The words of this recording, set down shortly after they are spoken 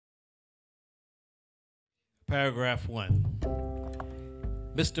Paragraph 1.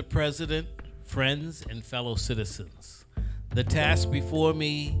 Mr. President, friends, and fellow citizens, the task before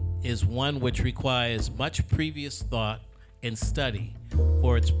me is one which requires much previous thought and study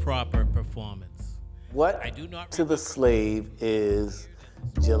for its proper performance. What to the slave is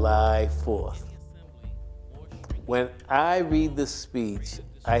July 4th. When I read this speech,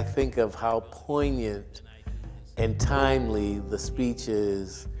 I think of how poignant and timely the speech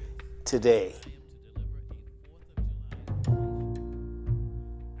is today.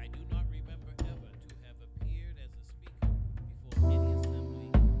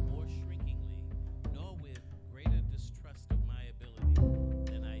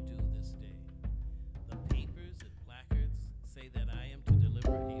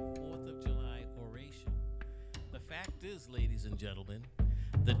 Ladies and gentlemen,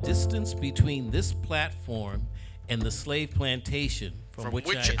 the distance between this platform and the slave plantation from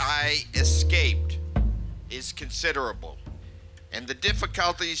which I escaped is considerable, and the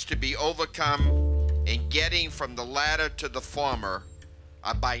difficulties to be overcome in getting from the latter to the former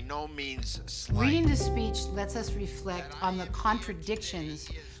are by no means slight. Reading the speech lets us reflect on the contradictions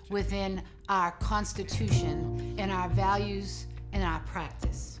within our Constitution and our values and our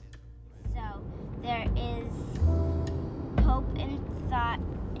practice. So there is hope and thought,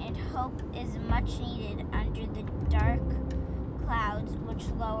 and hope is much needed under the dark clouds which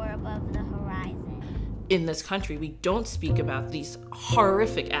lower above the horizon. In this country, we don't speak about these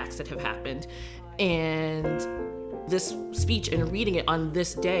horrific acts that have happened, and this speech and reading it on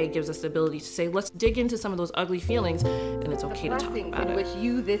this day gives us the ability to say, let's dig into some of those ugly feelings, and it's okay to talk about it. The blessings in which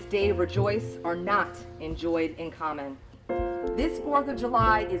you this day rejoice are not enjoyed in common. This 4th of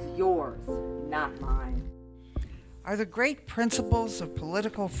July is yours, not mine. Are the great principles of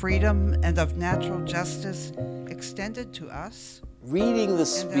political freedom and of natural justice extended to us? Reading the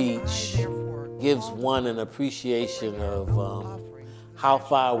speech gives one an appreciation of how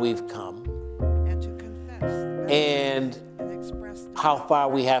far we've come and how far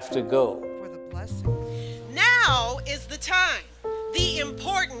we have to go. Now is the time, the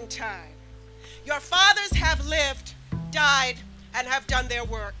important time. Your fathers have lived, died, and have done their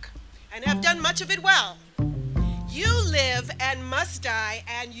work, and have done much of it well. You live and must die,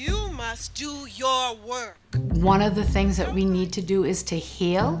 and you must do your work. One of the things that we need to do is to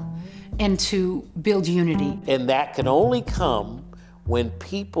heal and to build unity. And that can only come when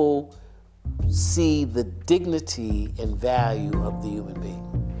people see the dignity and value of the human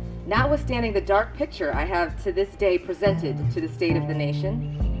being. Notwithstanding the dark picture I have to this day presented to the state of the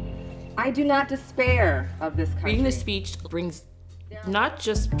nation, I do not despair of this country. Reading the speech brings not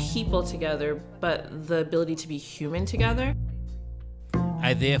just people together, but the ability to be human together.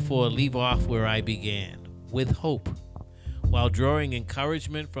 I therefore leave off where I began, with hope, while drawing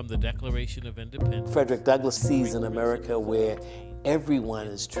encouragement from the Declaration of Independence. Frederick Douglass sees an America where everyone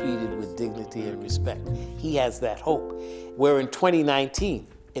is treated with dignity and respect. He has that hope. Where in 2019,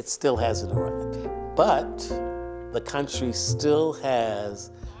 it still hasn't arrived. But the country still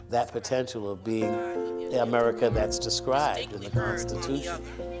has that potential of being the America that's described in the Constitution.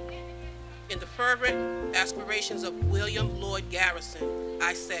 In the fervent aspirations of William Lloyd Garrison,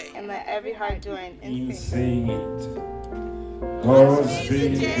 I say, and let every heart join in singing it. This be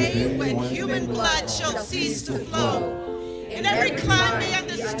the day when human blood shall cease to flow, and every clime be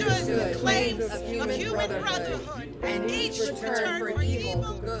understood the claims of human brotherhood, and each return for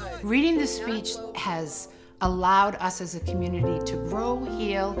evil good. Reading the speech has allowed us as a community to grow,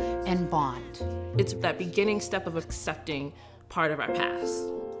 heal, and bond. It's that beginning step of accepting part of our past.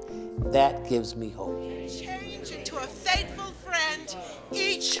 That gives me hope. Change into a faithful friend,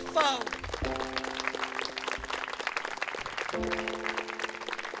 each foe.